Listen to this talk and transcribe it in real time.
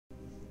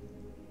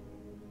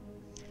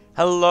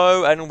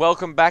Hello and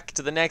welcome back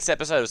to the next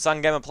episode of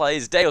Sungamer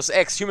Plays Deus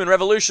Ex Human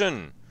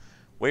Revolution.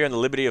 We're in the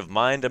liberty of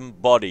mind and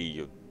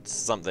body,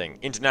 something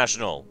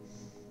international.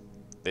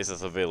 This is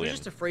a They're civilian.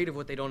 just afraid of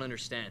what they don't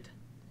understand.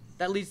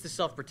 That leads to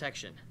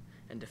self-protection,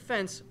 and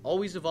defense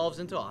always evolves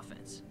into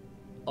offense.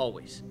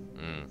 Always.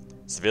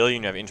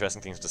 Civilian, you have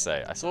interesting things to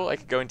say. I saw I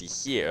could go into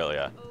here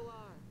earlier.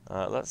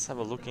 Let's have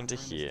a look into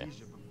here.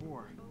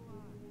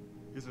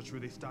 Is it true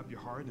they stop your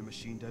heart and the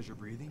machine does your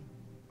breathing?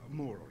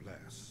 More or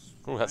less.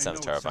 Ooh, that sounds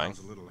terrifying. It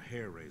sounds a little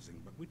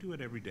hair-raising, but we do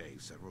it every day,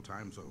 several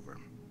times over.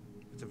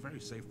 It's a very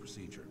safe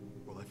procedure.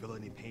 Will I feel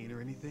any pain or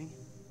anything?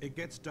 It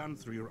gets done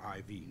through your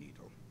IV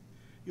needle.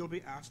 You'll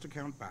be asked to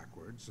count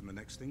backwards, and the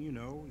next thing you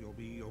know, you'll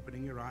be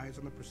opening your eyes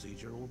and the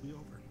procedure will be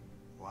over.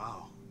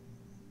 Wow.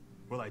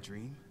 Will I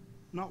dream?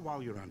 Not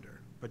while you're under,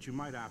 but you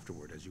might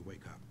afterward as you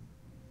wake up.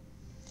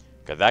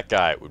 Okay, that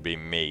guy would be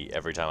me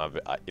every time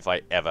if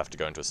I ever have to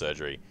go into a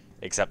surgery.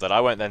 Except that I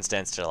won't then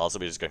stand still. I'll also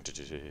be just going to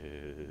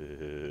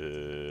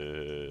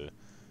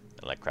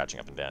and like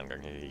crouching up and down,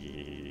 going.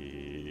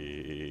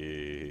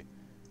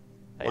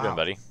 How you doing,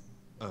 buddy?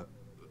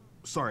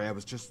 Sorry, I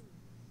was just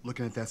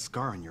looking at that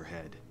scar on your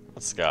head.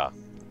 What scar?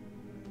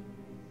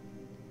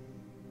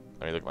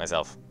 Let me look at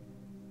myself.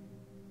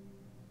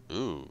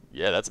 Ooh,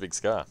 yeah, that's a big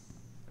scar.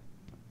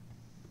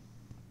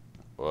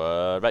 What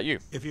about you?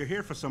 If you're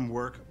here for some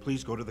work,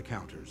 please go to the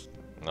counters.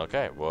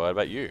 Okay, what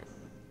about you?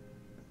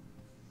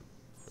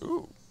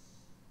 Ooh.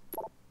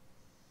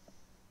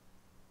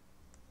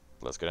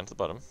 Let's go down to the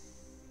bottom.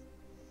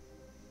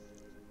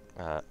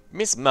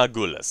 Miss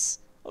Margulis.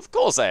 Of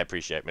course I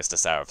appreciate Mr.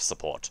 Saraph's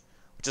support,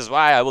 which is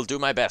why I will do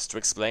my best to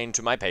explain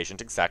to my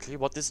patient exactly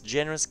what this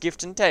generous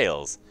gift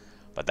entails.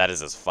 But that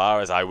is as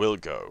far as I will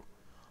go.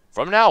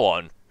 From now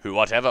on,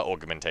 whatever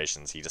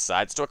augmentations he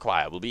decides to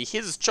acquire will be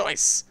his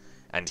choice,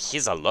 and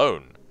his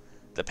alone.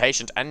 The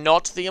patient and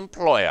not the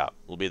employer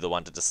will be the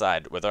one to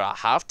decide whether a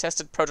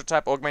half-tested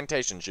prototype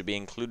augmentation should be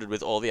included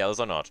with all the others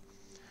or not.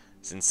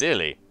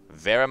 Sincerely,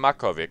 Vera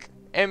Markovic,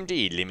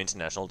 MD, Lim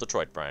International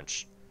Detroit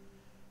Branch.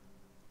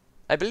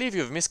 I believe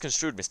you have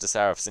misconstrued Mr.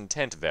 Saraph's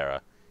intent,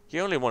 Vera.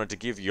 He only wanted to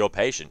give your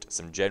patient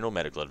some general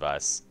medical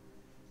advice.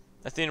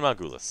 Athena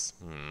Margulis.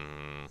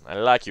 I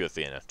like you,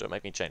 Athena. Don't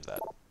make me change that.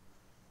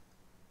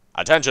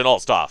 Attention all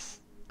staff!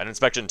 An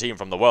inspection team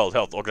from the World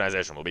Health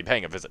Organization will be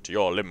paying a visit to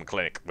your limb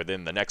clinic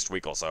within the next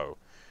week or so,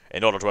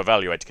 in order to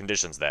evaluate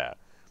conditions there.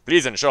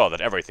 Please ensure that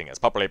everything is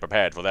properly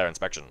prepared for their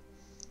inspection.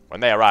 When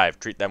they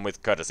arrive, treat them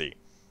with courtesy,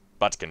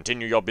 but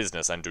continue your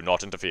business and do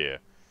not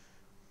interfere.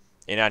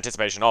 In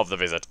anticipation of the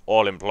visit,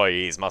 all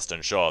employees must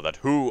ensure that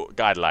WHO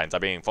guidelines are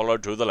being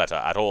followed to the letter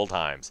at all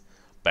times.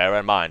 Bear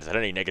in mind that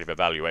any negative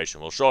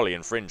evaluation will surely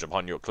infringe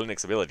upon your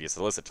clinic's ability to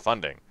solicit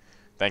funding.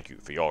 Thank you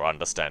for your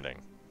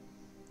understanding.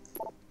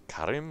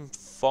 Karim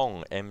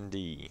Fong,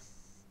 MD.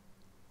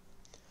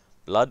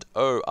 Blood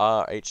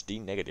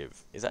ORHD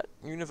negative. Is that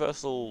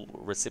universal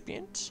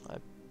recipient?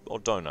 Or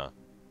donor?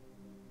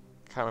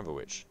 Can't remember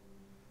which.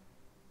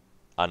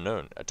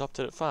 Unknown.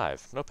 Adopted at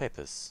 5. No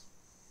papers.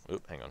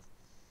 Oop, hang on.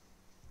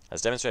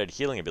 Has demonstrated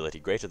healing ability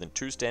greater than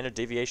 2 standard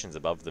deviations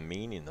above the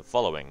mean in the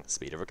following: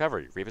 speed of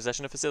recovery,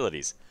 repossession of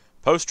facilities,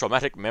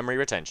 post-traumatic memory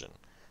retention,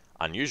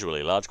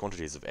 unusually large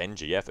quantities of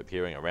NGF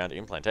appearing around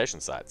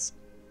implantation sites.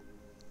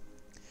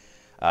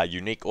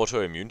 Unique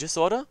autoimmune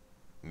disorder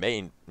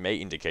may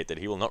indicate that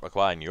he will not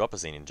require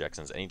neuropozyne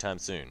injections anytime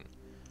soon.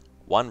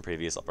 1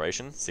 previous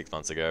operation, 6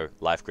 months ago,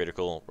 life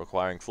critical,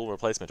 requiring full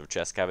replacement of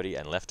chest cavity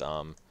and left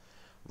arm,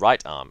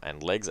 right arm,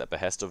 and legs at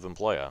behest of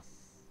employer.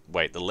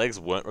 Wait, the legs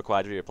weren't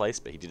required to be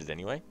replaced, but he did it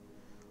anyway?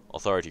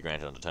 Authority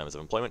granted under terms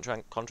of employment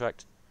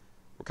contract.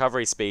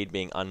 Recovery speed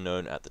being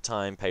unknown at the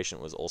time.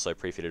 Patient was also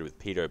pre-fitted with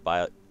pedo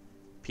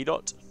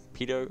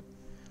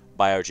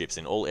biochips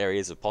in all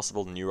areas of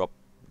possible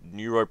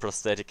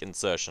neuroprosthetic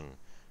insertion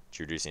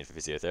to reduce the need for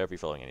physiotherapy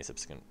following any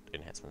subsequent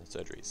enhancement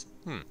surgeries.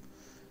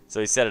 So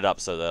he set it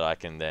up so that I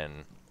can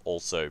then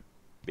also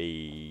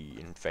be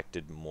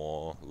infected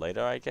more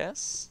later, I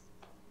guess?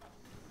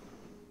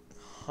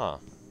 Huh.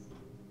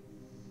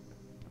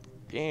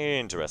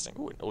 Interesting.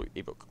 Ooh,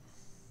 ebook.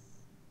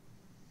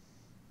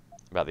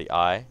 About the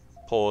eye.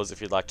 Pause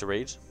if you'd like to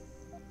read.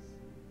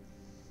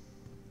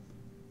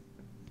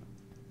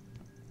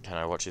 Can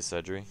I watch his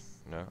surgery?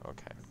 No?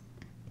 Okay.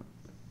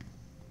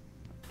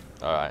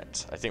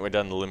 Alright, I think we're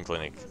done the limb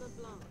clinic.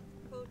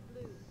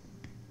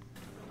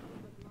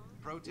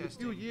 In a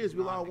few years,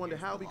 we'll all wonder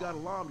how we got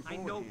along before.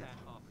 I know that,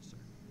 officer.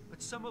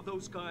 But some of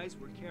those guys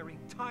were carrying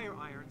tire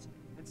irons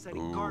and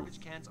setting garbage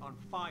cans on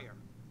fire.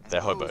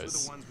 They're Those were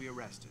hobos. the ones we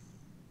arrested.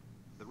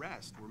 The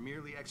rest were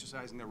merely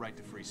exercising their right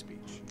to free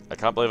speech. I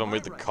can't believe I'm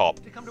with the My right cop.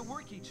 To come to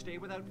work each day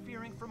without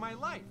fearing for my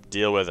life.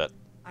 Deal with it.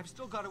 I've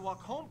still got to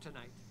walk home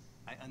tonight.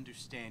 I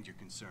understand your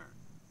concern.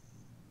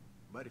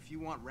 But if you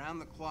want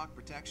round-the-clock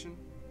protection,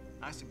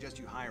 I suggest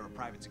you hire a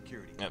private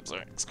security. I'm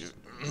sorry, excuse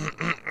me.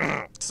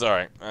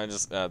 Sorry, I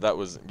just, that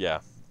was, yeah.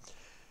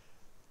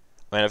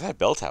 I mean, I've had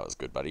bell towers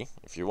good, buddy.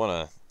 If you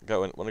wanna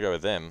go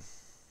with them.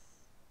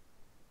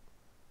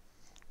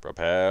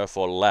 Prepare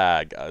for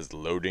lag as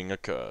loading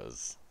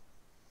occurs.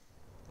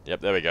 Yep,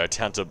 there we go.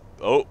 Down to...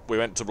 Oh, we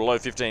went to below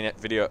 15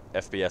 video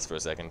FPS for a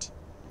second.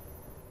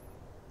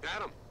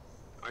 Adam,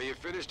 are you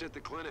finished at the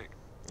clinic?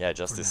 Yeah,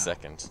 just this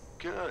second.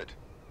 Good.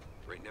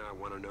 Right now I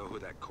want to know who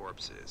that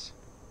corpse is.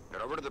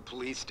 Head over to the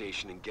police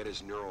station and get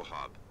his neural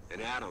hub.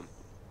 And Adam,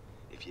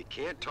 if you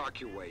can't talk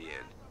your way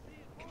in,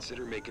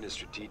 consider making a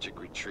strategic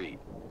retreat.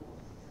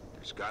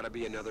 There's gotta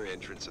be another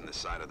entrance in the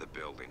side of the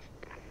building.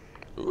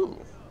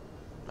 Ooh.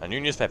 A new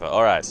newspaper.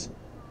 Alright.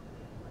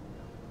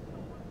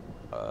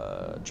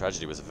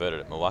 Tragedy was averted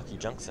at Milwaukee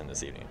Junction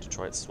this evening.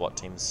 Detroit SWAT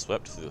team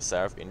swept through the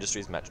Sarif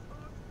Industries match.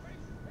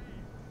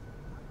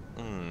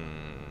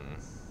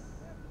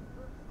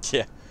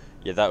 Yeah.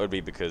 Yeah, that would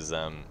be because,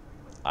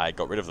 I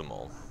got rid of them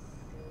all.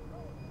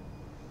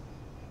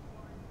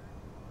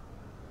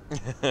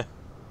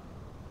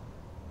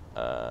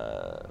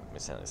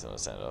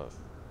 Misunderstand of.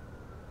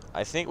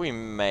 I think we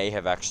may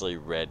have actually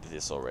read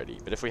this already,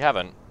 but if we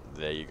haven't,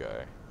 there you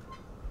go.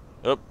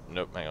 Oh,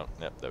 nope, hang on.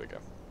 Yep, there we go.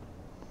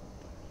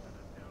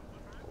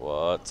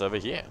 What's over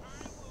here?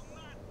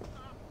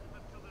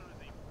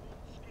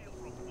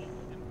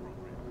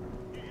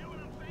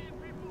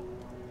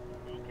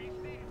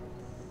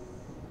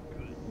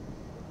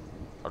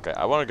 Okay,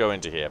 I want to go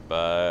into here,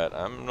 but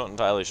I'm not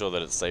entirely sure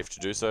that it's safe to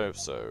do so,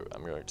 so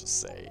I'm going to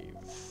save.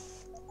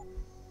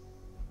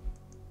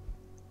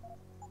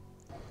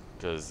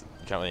 Because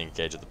you can't really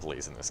engage with the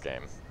police in this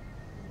game.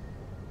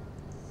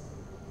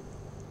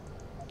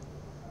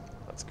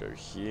 Let's go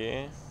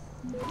here.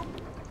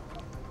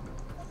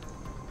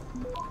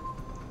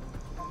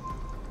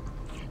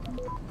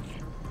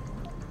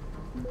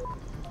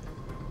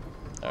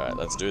 Alright,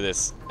 let's do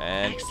this.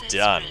 And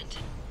done.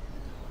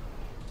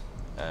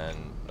 And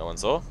no one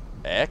saw?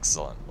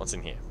 Excellent. What's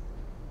in here?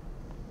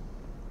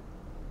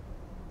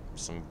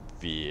 Some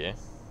beer.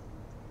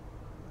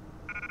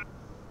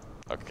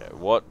 Okay,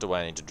 what do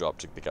I need to drop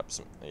to pick up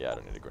some... Yeah, I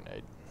don't need a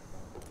grenade.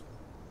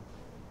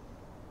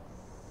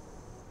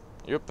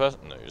 You're a person?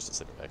 No, you're just a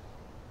sleeping bag.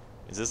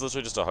 Is this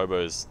literally just a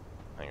hobo's...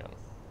 Hang on.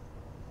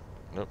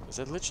 Nope. Is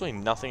there literally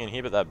nothing in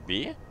here but that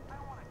beer?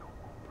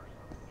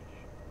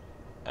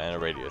 And a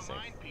radio thing.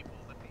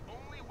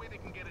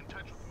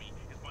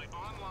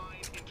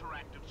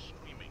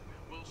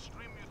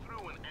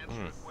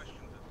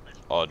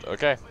 Odd.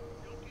 Okay.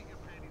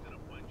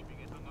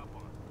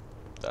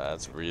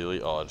 That's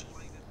really odd.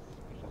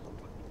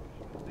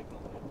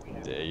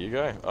 There you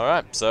go.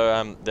 Alright,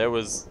 so there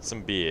was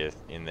some beer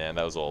in there, and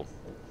that was all.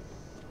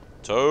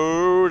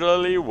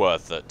 Totally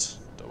worth it.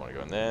 Don't want to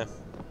go in there.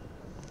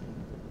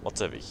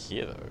 What's over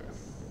here, though?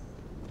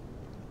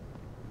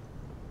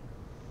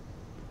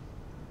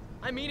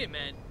 I mean it,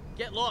 man.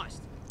 Get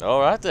lost.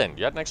 Alright then.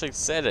 You hadn't actually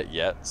said it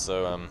yet,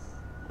 so,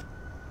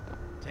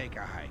 Take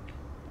a hike.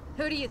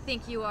 Who do you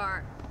think you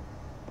are?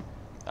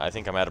 I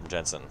think I'm Adam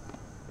Jensen.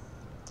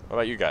 What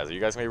about you guys? Are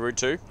you guys going to be rude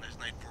too? Nice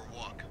night for a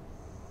walk.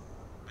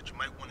 But you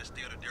might want to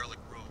stay on a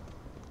derelict road.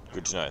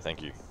 Good to know,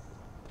 thank you.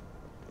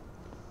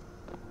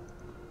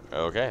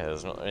 Okay,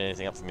 there's not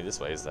anything up for me this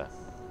way, is there?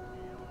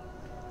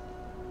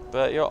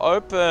 But you're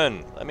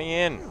open! Let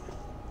me in! Is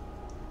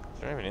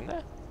there anyone in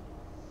there?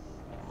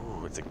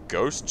 Ooh, it's a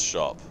ghost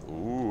shop.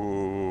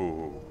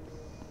 Ooh.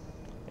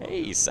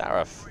 Hey,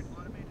 Sarif.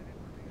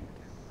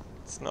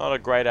 It's not a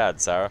great ad,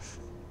 Sarif.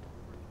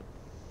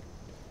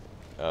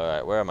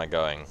 Alright, where am I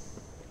going?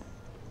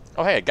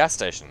 Oh, hey, a gas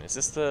station. Is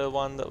this the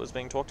one that was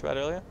being talked about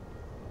earlier?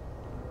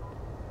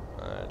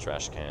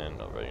 Trash can,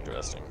 not very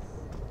interesting.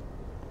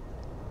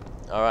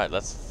 Alright,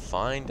 let's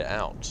find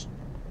out.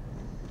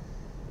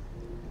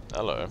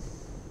 Hello.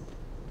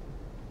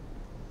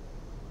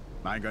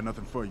 I ain't got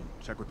nothing for you.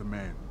 Check with the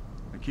man.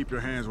 And keep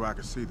your hands where I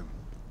can see them.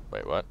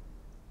 Wait, what?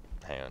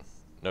 Hang on.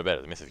 No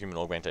better, the myth of human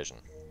augmentation.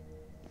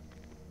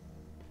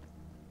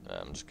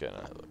 I'm just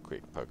gonna have a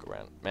quick poke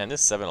around. Man,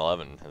 this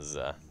 7-Eleven has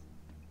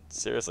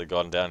seriously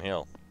gone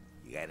downhill.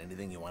 You got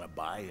anything you want to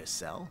buy or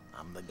sell?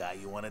 I'm the guy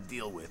you want to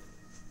deal with.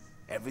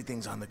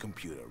 Everything's on the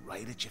computer,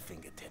 right at your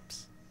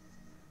fingertips.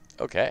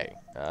 Okay,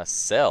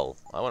 sell.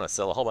 I want to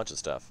sell a whole bunch of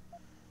stuff.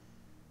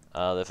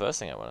 The first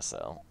thing I want to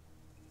sell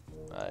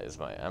is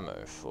my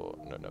ammo for...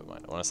 No, never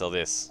mind. I want to sell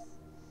this.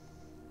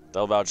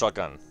 Double-barreled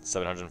shotgun,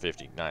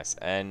 750. Nice.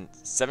 And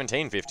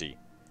 1750.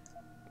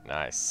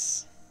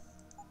 Nice.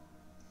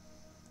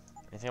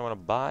 Anything I want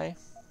to buy?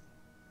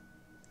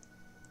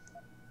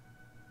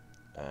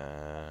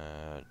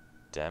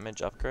 Damage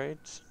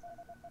upgrades?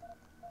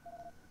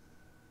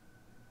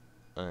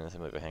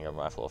 Nothing like a handgun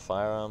rifle or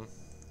firearm.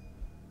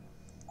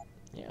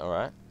 Yeah,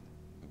 alright.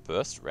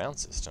 Burst round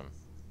system.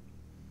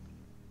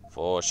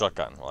 For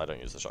shotgun. Well, I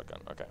don't use the shotgun.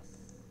 Okay.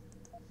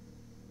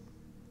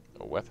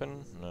 A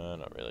weapon? No,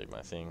 not really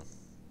my thing.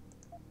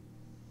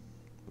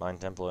 Mine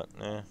template?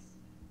 Eh.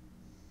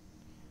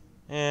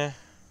 Yeah.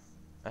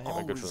 I think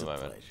we're good for the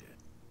moment.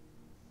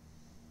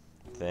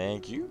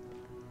 Thank you.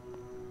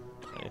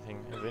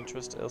 Anything of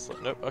interest else?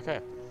 Nope. Okay.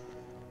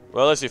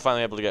 Well, at least we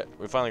finally got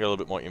a little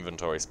bit more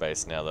inventory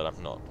space now that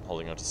I'm not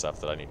holding on to stuff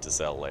that I need to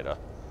sell later.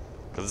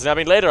 Because it's now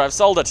been later. I've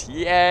sold it.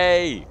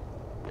 Yay!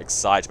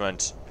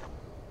 Excitement.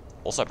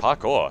 Also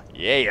parkour.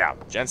 Yeah.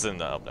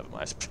 Jensen. Oh, never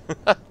mind.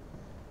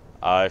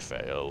 I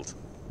failed.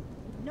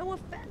 No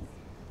offense,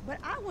 but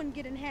I wouldn't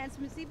get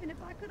enhancements even if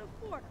I could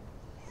afford them.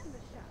 And the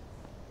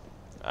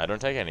shots. I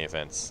don't take any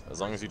offense, as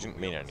long as you didn't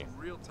mean any. Some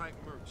real tight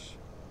merch.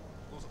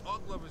 Those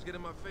ug lovers get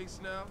in my face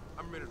now,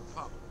 I'm ready to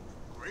pop.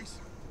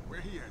 Grayson, where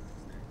he at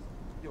these days?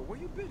 Yo, where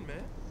you been,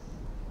 man?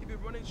 You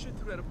been running shit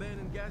through that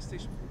abandoned gas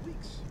station for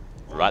weeks.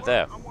 Right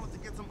there. I wanted to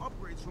get some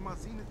upgrades for my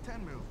Zenith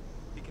 10 mil.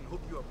 He can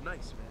hook you up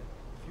nice, man.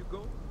 If you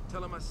go,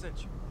 tell him I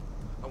sent you.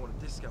 I want a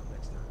discount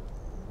next time.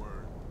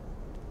 Word.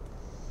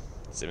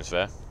 Seems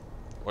fair.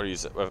 What do you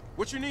say?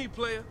 What you need,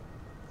 player?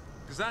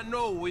 Cause I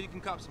know where you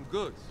can cop some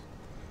goods.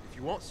 If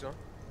you want some.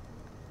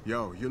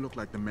 Yo, you look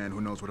like the man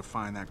who knows where to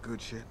find that good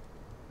shit.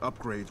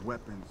 Upgrades,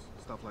 weapons,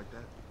 stuff like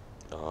that.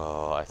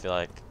 Oh, I feel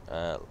like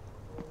I've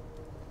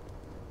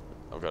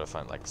got to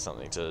find like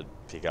something to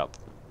pick up,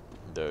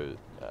 though,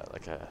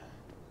 like a.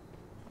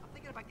 I'm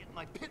thinking about getting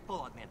my pit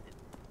bull augmented.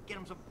 Get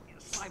him some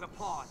cyber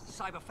paws,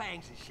 cyber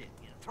fangs and shit.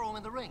 Throw him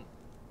in the ring.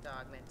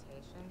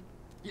 Augmentation?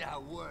 Yeah,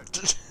 word.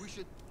 We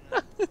should.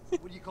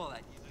 What do you call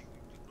that?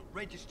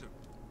 Register.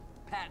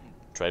 Patent.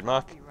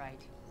 Trademark?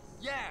 Copyright.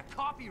 Yeah,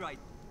 copyright.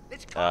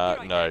 Let's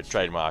copyright No, that shit.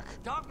 trademark.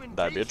 Augmentation.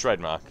 That'd be a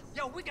trademark.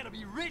 Yo, we're gonna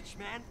be rich,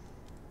 man.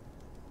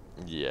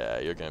 Yeah,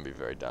 you're gonna be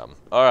very dumb.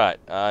 Alright,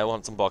 I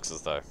want some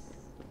boxes though.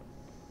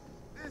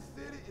 This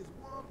city is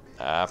one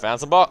big I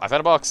found a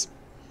box.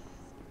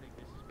 Think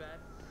this is bad?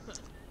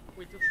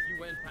 Wait till the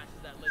UN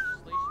passes that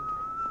legislation.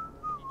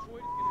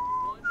 Detroit is gonna be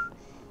one giant.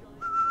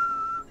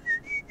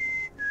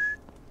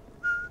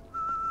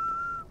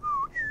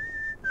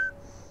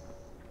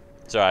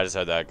 Sorry, I just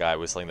heard that guy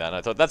whistling that, and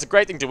I thought, that's a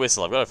great thing to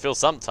whistle. I've got to fill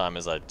some time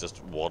as I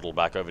just waddle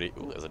back over to...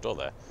 Ooh, there's a door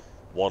there.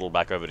 Waddle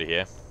back over to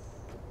here.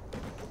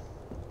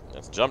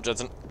 Let's jump,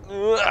 Jensen.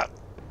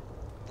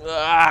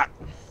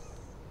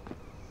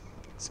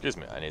 Excuse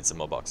me, I need some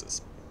more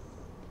boxes.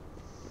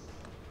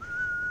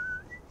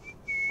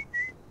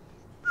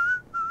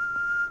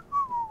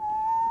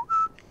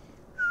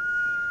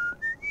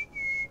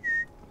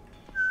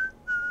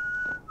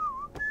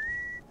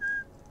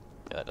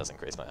 Yeah, that does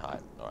increase my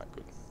height. Alright,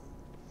 good.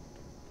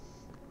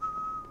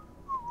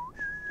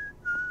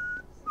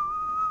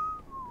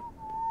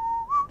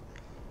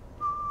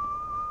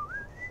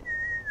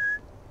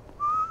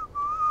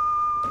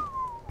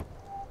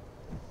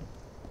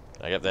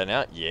 Can I get there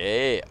now?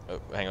 Yeah!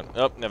 Oh, hang on.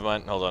 Oh, never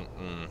mind. Hold on.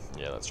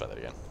 Yeah, let's try that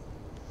again.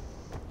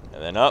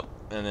 And then up,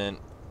 and then...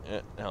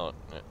 hold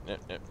on.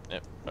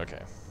 Yep. Okay.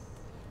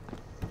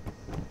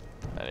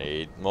 I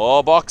need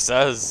more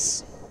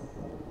boxes!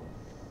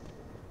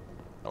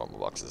 I want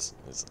more boxes.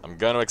 I'm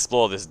going to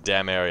explore this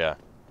damn area.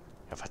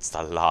 If it's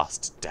the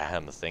last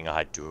damn thing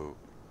I do.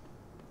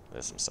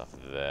 There's some stuff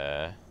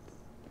there.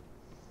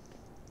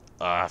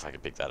 Ah, if I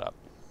could pick that up.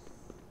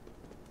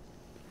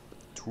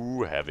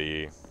 Too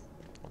heavy.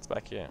 What's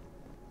back here?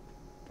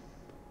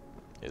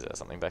 Is there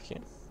something back here?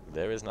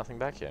 There is nothing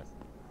back here.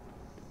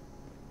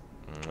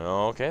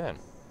 Okay then.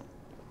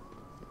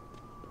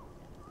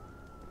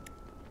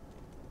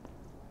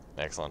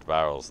 Excellent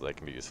barrels, they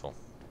can be useful.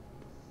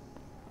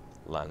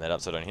 Line that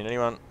up so I don't hit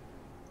anyone.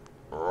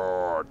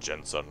 Roar,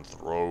 Jensen,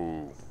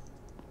 throw.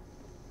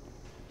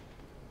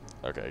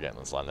 Okay, again,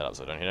 let's line that up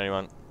so I don't hit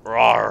anyone.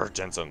 Roar,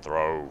 Jensen,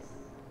 throw.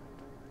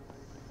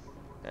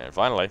 And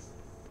finally.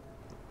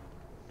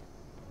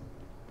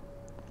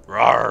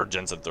 Roar,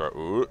 Jensen, throw.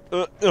 Ooh,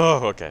 oh,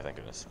 okay, thank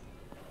goodness.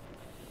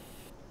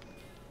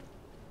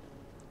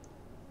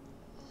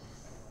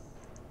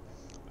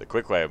 The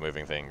quick way of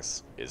moving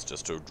things is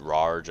just to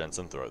roar,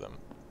 Jensen, throw them.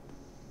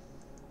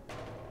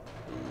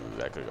 Ooh,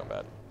 that could have gone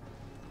bad.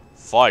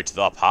 Fight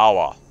the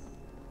power!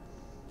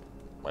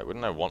 Wait,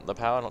 wouldn't I want the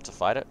power, not to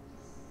fight it?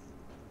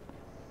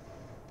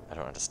 I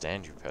don't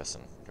understand you,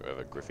 person.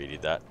 Whoever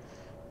graffitied that.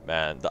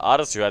 Man, the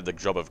artist who had the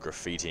job of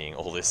graffitiing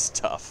all this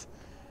stuff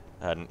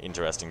had an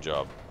interesting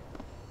job.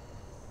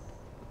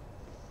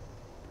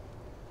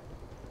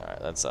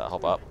 Alright, let's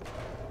hop up.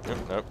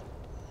 Nope.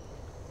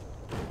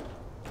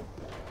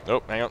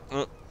 Nope, hang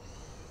on.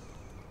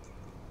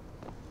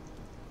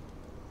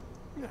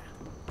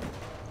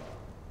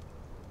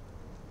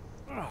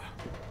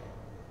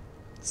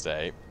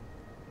 Stay.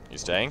 You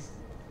staying?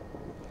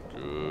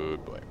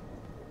 Good boy.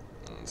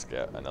 Let's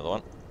get another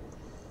one.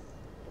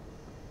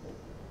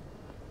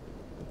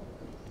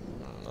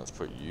 Let's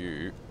put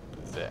you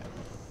there.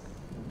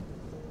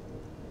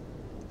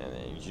 And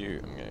then you,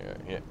 I'm gonna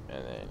go here,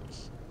 and then...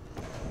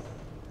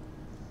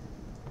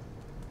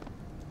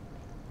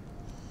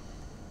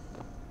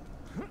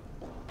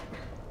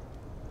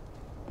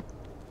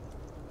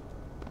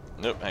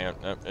 Nope, hang on,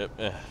 nope,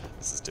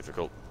 this is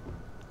difficult.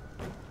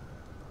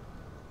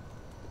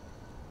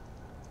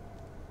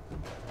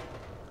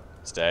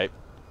 Stay.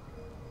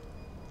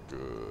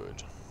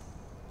 Good.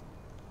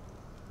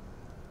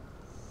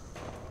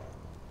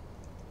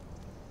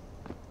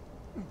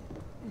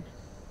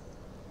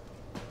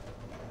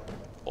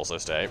 Also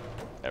stay.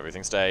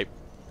 Everything stay.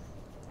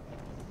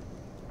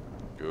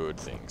 Good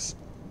things.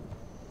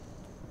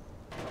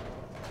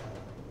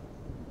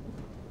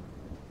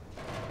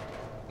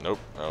 Nope.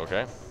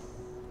 Okay.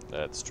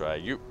 Let's try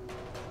you.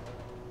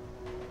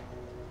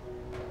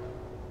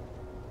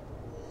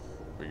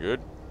 We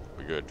good?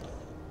 We good.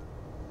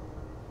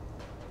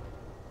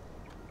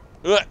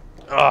 Ugh!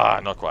 Ah,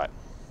 not quite.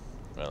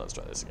 Well, let's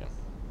try this again.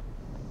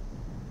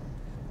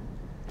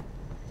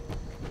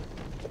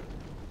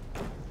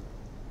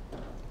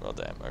 Well,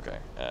 damn. Okay.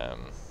 I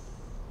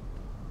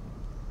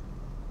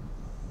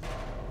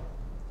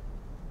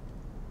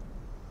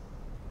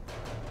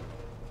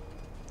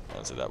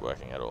don't see that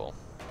working at all.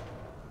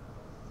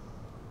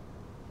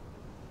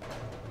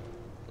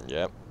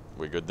 Yep,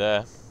 we're good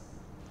there.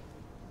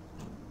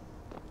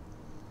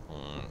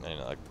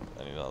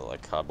 I need another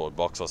like cardboard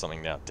box or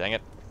something now. Dang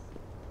it!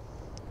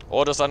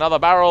 Or just another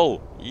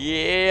barrel!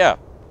 Yeah!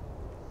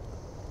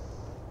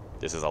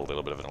 This is a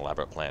little bit of an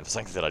elaborate plan for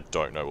something that I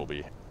don't know will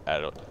be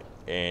at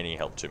any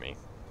help to me.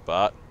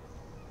 But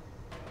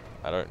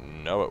I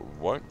don't know it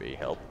won't be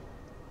help.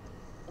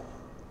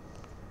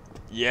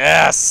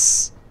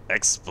 Yes!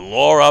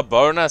 Explorer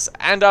bonus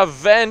and a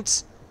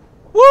vent!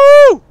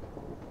 Woo!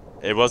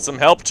 It was some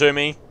help to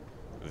me.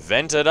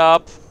 Vent it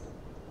up.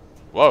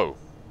 Whoa.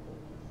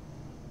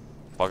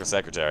 Pocket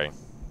secretary.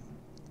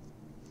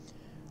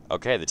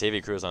 Okay, the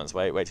TV crew is on its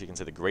way. Wait till you can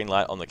see the green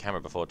light on the camera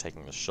before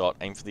taking the shot.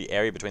 Aim for the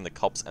area between the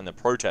cops and the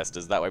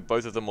protesters. That way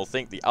both of them will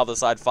think the other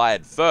side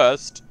fired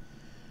first.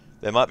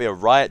 There might be a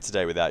riot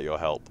today without your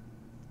help.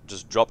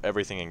 Just drop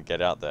everything and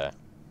get out there.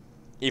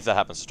 If that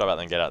happens, stop out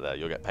there and get out there.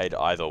 You'll get paid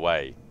either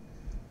way.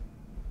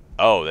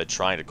 Oh, they're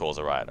trying to cause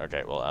a riot.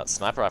 Okay, well,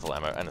 sniper rifle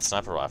ammo and a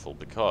sniper rifle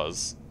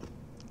because...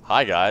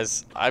 Hi,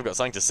 guys. I've got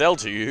something to sell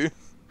to you.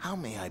 How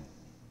may I...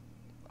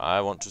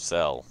 I want to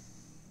sell.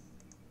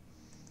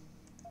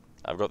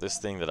 I've got this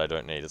thing that I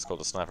don't need. It's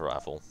called a sniper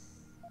rifle.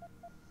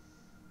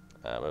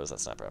 Where was that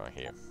sniper ammo?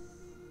 Here.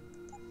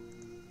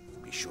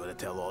 Be sure to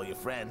tell all your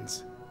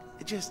friends.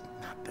 Just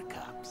not the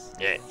cops.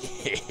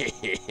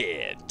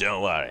 Yeah,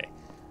 don't worry.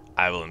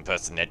 I will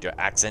impersonate your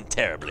accent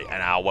terribly,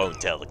 and I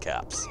won't tell the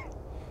cops.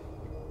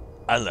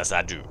 Unless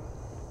I do.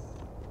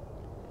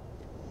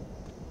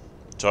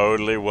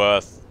 Totally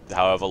worth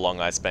however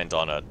long I spent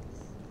on it.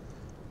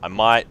 I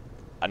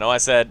know I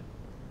said,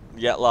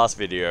 last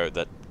video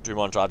that 2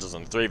 montages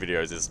in 3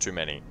 videos is too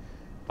many.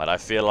 But I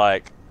feel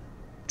like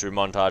 2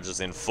 montages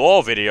in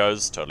 4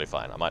 videos, totally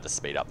fine. I might just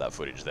speed up that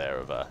footage there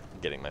of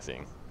getting my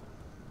thing.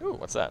 Ooh,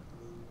 what's that?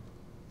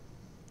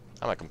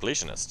 I'm a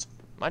completionist.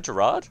 Am I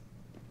Gerard?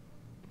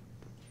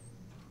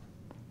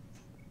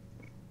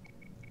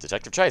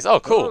 Detective Chase. Oh,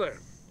 cool. Hello there.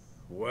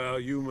 Well,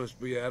 you must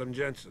be Adam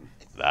Jensen.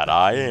 That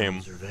I am.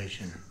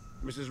 Observation.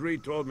 Mrs.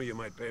 Reed told me you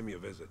might pay me a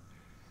visit.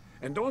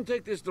 And don't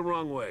take this the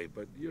wrong way,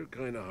 but you're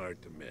kind of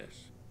hard to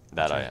miss.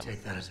 That I am.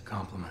 Take that as a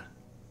compliment.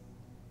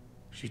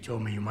 She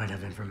told me you might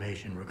have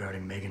information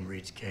regarding Megan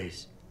Reed's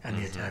case and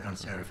the attack on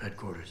Seraph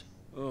headquarters.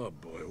 Oh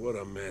boy, what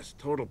a mess.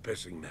 Total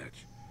pissing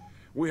match.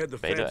 We had the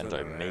Beta fans and on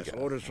our ass, Omega.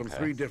 orders from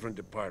 3 different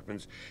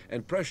departments,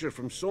 and pressure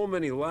from so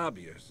many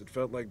lobbyists. It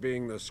felt like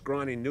being the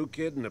scrawny new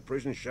kid in a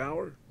prison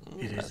shower.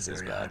 It is a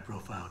very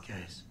high-profile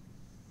case.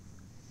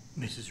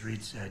 Mrs.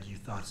 Reed said you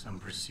thought some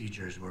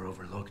procedures were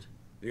overlooked.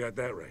 You got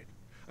that right.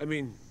 I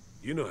mean,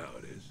 you know how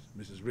it is.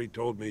 Mrs. Reed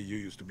told me you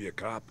used to be a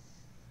cop.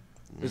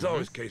 There's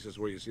always cases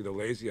where you see the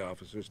lazy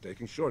officers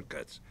taking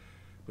shortcuts.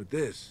 But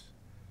this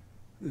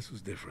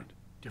was different.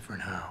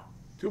 Different how?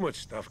 Too much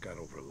stuff got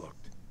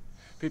overlooked.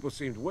 People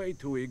seemed way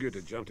too eager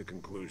to jump to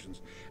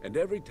conclusions, and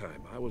every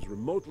time I was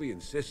remotely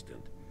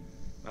insistent,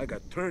 I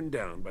got turned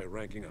down by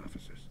ranking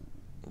officers.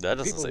 That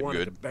doesn't People seem wanted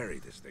good. to bury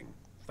this thing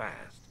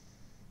fast.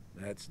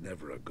 That's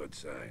never a good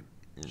sign.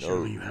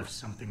 Surely you have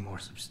something more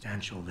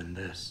substantial than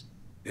this.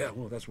 Yeah,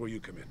 well, that's where you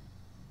come in.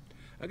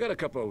 I got a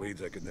couple of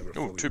leads I could never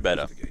fully too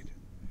better. investigate.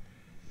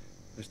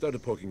 I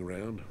started poking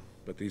around,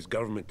 but these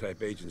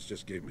government-type agents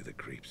just gave me the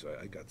creeps.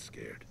 I got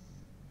scared.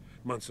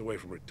 Months away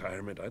from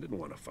retirement, I didn't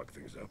want to fuck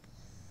things up.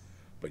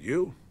 But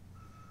you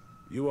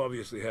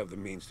obviously have the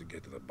means to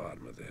get to the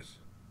bottom of this.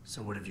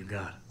 So what have you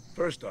got?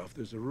 First off,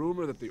 there's a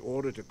rumor that the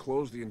order to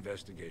close the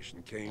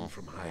investigation came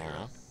from higher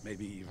up,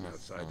 maybe even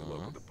outside the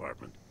local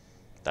department.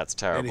 That's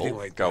terrible. Anything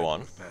like Go that on.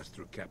 would have passed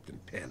through Captain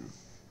Penn.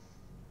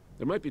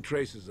 There might be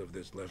traces of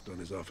this left on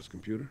his office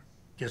computer.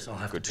 Guess I'll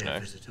have Good to to pay know. a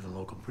visit to the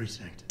local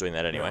precinct. Doing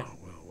that anyway. Oh,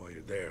 well, while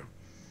you're there,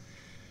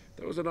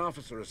 there was an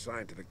officer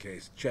assigned to the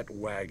case, Chet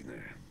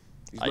Wagner.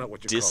 He's I not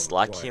what you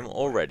dislike call a him wire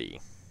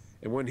already.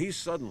 And when he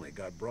suddenly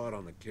got brought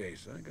on the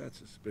case, I got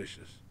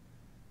suspicious.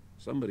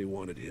 Somebody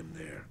wanted him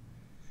there.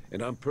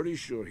 And I'm pretty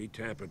sure he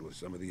tampered with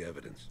some of the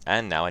evidence.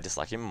 And now I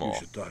dislike him more. You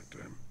should talk to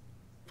him.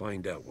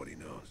 Find out what he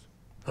knows.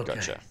 Okay,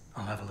 Gotcha.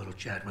 I'll have a little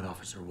chat with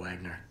Officer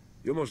Wagner.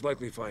 You'll most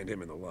likely find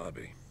him in the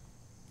lobby.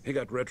 He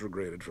got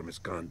retrograded from his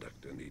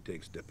conduct, and he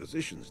takes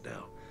depositions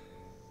now.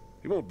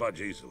 He won't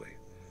budge easily,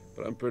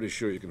 but I'm pretty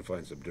sure you can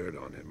find some dirt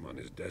on him on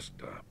his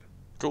desktop.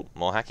 Cool,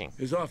 more hacking.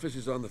 His office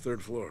is on the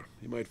 3rd floor.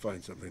 You might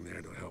find something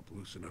there to help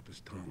loosen up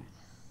his tongue.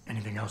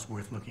 Anything else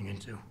worth looking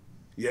into?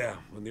 Yeah,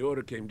 when the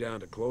order came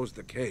down to close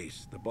the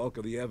case, the bulk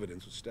of the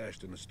evidence was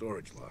stashed in a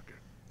storage locker.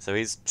 So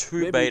he's 2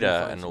 Maybe we can beta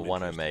find and some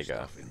 1 interesting omega.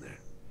 stuff in there.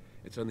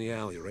 It's on the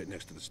alley right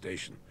next to the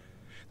station.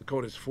 The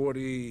code is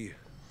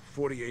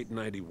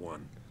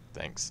 4891.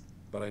 Thanks.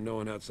 But I know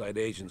an outside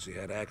agency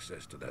had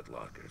access to that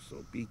locker,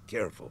 so be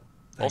careful.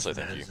 Also,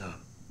 thank you.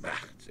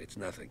 It's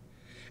nothing.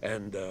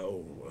 And,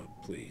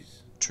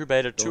 please. True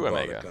Beta, Don't True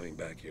bother Omega. coming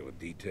back here with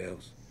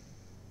details.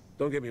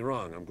 Don't get me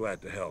wrong, I'm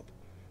glad to help.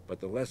 But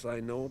the less I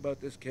know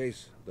about this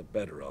case, the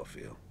better I'll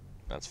feel.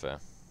 That's fair.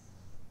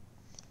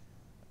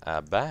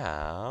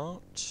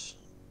 About...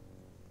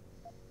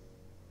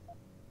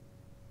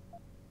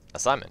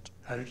 assignment.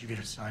 How did you get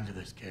assigned to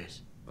this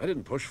case? I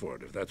didn't push for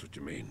it, if that's what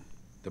you mean.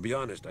 To be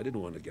honest, I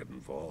didn't want to get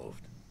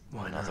involved.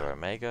 Why not? Another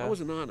Omega. I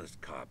was an honest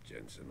cop,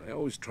 Jensen. I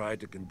always tried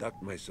to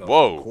conduct myself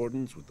Whoa. in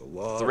accordance with the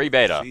law, 3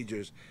 Beta.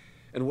 procedures,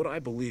 and what I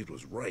believed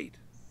was right.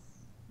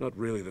 Not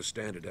really the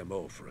standard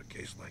MO for a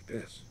case like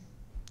this.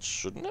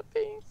 Shouldn't it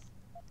be?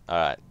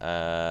 Alright,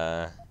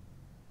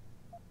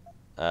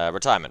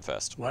 retirement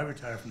first. Why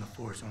retire from the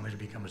force only to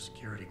become a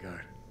security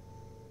guard?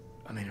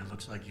 I mean, it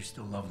looks like you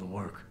still love the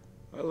work.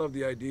 I love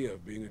the idea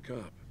of being a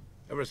cop.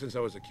 Ever since I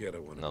was a kid, I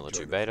wanted Another to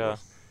join 2 the Beta.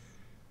 force.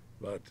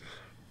 But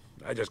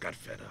I just got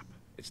fed up.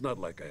 It's not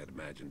like I had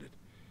imagined it.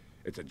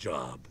 It's a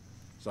job.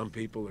 Some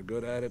people are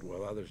good at it,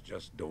 while others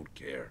just don't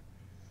care.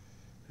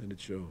 And it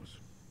shows.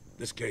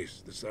 This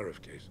case, the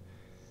Seraph case,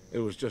 it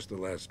was just the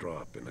last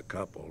drop in a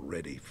cup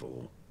already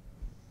full.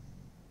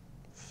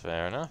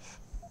 Fair enough.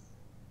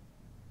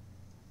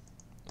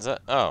 Is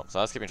that... oh, so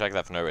I was keeping track of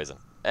that for no reason.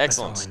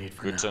 Excellent. That's all I need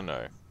for Good now. to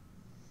know.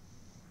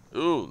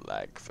 Ooh,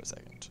 lag for a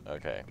second.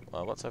 Okay,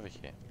 well, what's over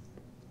here?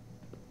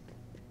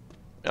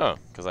 Oh,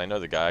 because I know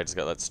the guy. I just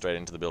got let straight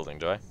into the building,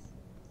 do I?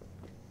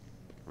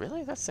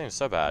 Really? That seems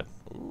so bad.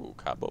 Ooh,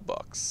 cardboard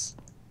box.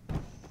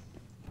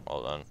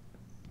 Hold on.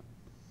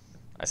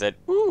 I said,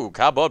 ooh,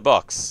 cardboard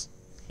box.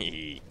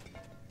 Hehe.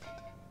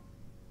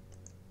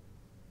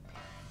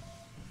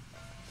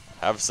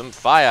 Have some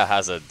fire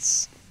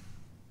hazards.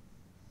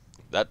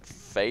 That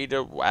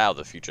fader. Wow,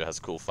 the future has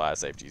cool fire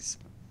safeties.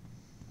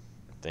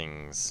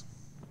 Things.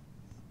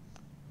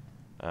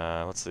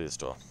 What's through this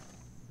door?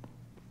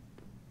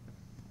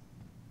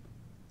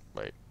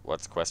 Wait,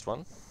 what's quest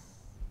 1?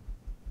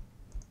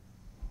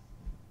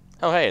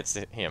 Oh, hey, it's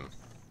him.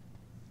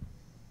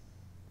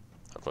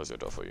 I'll close your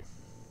door for you.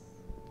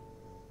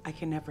 I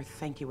can never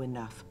thank you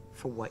enough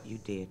for what you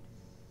did.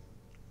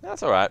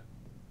 That's alright.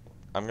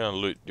 I'm gonna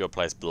loot your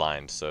place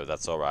blind, so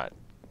that's alright.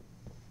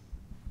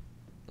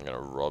 I'm gonna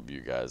rob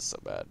you guys so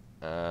bad.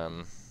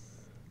 I'm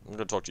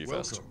gonna talk to you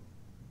first. Welcome.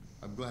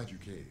 I'm glad you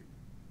came.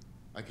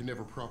 I can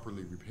never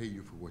properly repay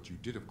you for what you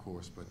did, of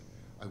course, but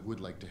I would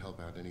like to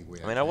help out any way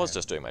I I mean, I was can.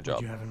 just doing my What job.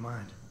 do you have in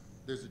mind?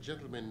 There's a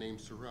gentleman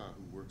named Sarah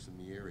who works in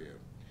the area.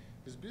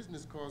 His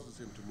business causes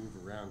him to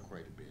move around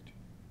quite a bit,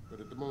 but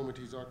at the moment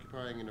he's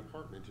occupying an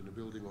apartment in a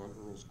building on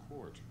Earl's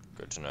Court.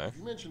 Good to know. If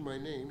you mention my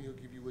name, he'll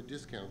give you a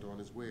discount on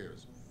his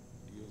wares.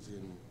 Deals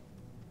in,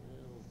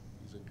 well,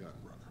 he's a gun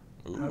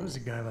runner. How does a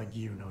guy like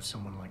you know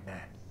someone like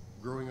that?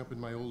 Growing up in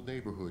my old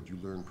neighborhood, you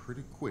learn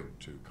pretty quick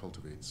to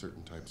cultivate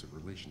certain types of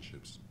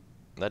relationships.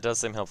 That does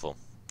seem helpful.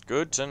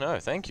 Good to know.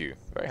 Thank you.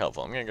 Very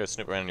helpful. I'm gonna go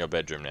snoop around in your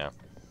bedroom now.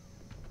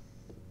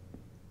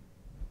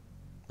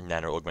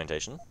 Nano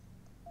augmentation.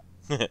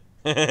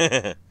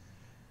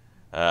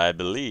 I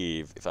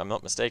believe, if I'm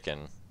not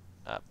mistaken,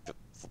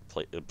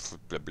 oops.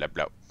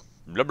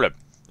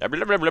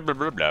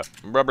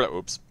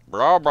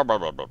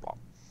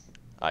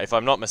 If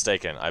I'm not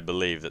mistaken, I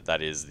believe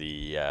that is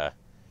the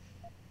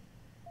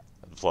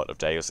plot of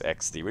Deus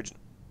Ex, the original.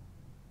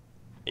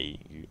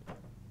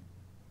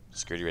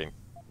 Security rating.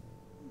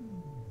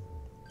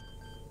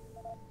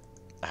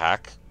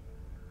 Hack.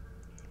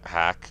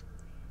 Hack.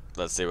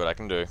 Let's see what I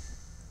can do.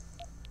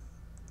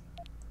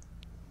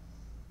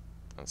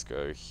 Let's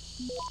go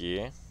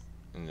here.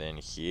 And then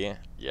here.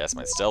 Yes,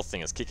 my stealth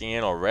thing is kicking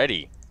in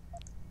already.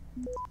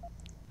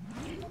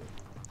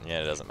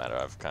 Yeah, it doesn't matter.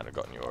 I've kind of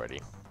gotten you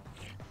already.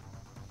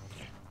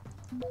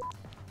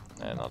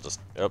 And I'll just...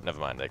 oh, never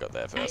mind. They got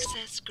there first.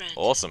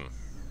 Awesome.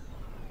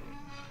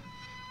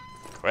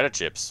 Credit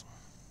chips.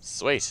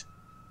 Sweet.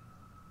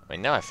 I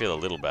mean, now I feel a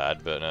little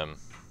bad, but,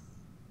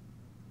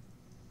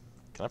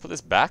 can I put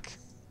this back?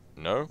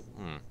 No?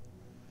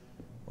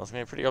 Well, it's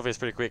going to be pretty obvious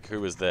pretty quick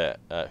who was there,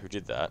 who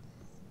did that.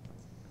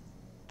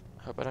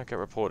 I hope I don't get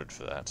reported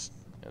for that.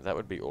 Yeah, that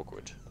would be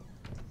awkward.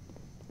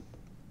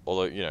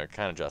 Although, you know,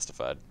 kind of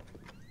justified.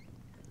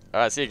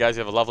 Alright, see you guys.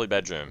 You have a lovely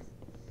bedroom.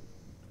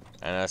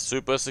 And a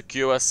super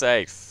secure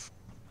safe.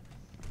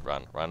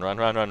 Run, run, run,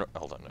 run, run.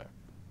 Hold on, no.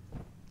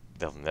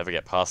 They'll never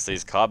get past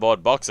these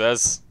cardboard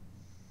boxes.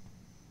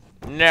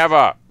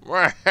 Never!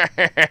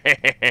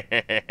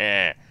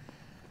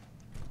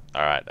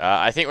 Alright,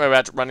 I think we're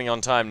about running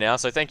on time now,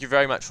 so thank you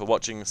very much for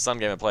watching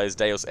Sungamer Plays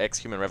Deus Ex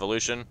Human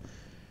Revolution.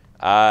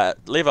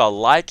 Leave a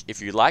like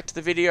if you liked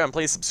the video, and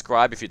please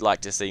subscribe if you'd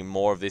like to see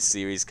more of this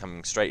series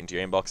coming straight into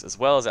your inbox, as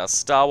well as our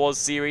Star Wars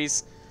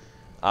series.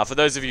 For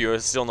those of you who are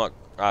still not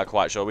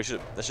quite sure,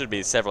 there should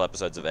be several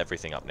episodes of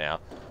everything up now.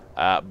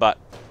 But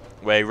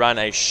we run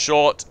a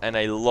short and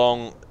a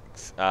long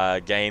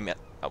game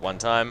at one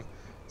time.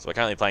 So we're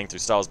currently playing through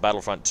Star Wars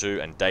Battlefront 2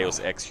 and Deus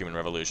Ex Human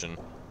Revolution.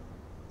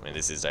 I mean,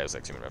 this is Deus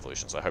Ex Human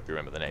Revolution, so I hope you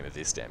remember the name of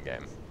this damn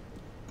game.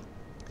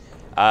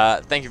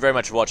 Thank you very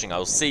much for watching. I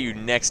will see you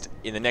in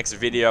the next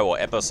video or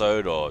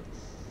episode or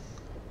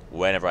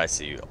whenever I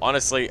see you.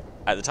 Honestly,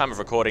 at the time of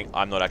recording,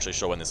 I'm not actually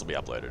sure when this will be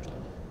uploaded.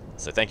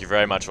 So thank you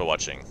very much for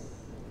watching.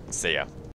 See ya.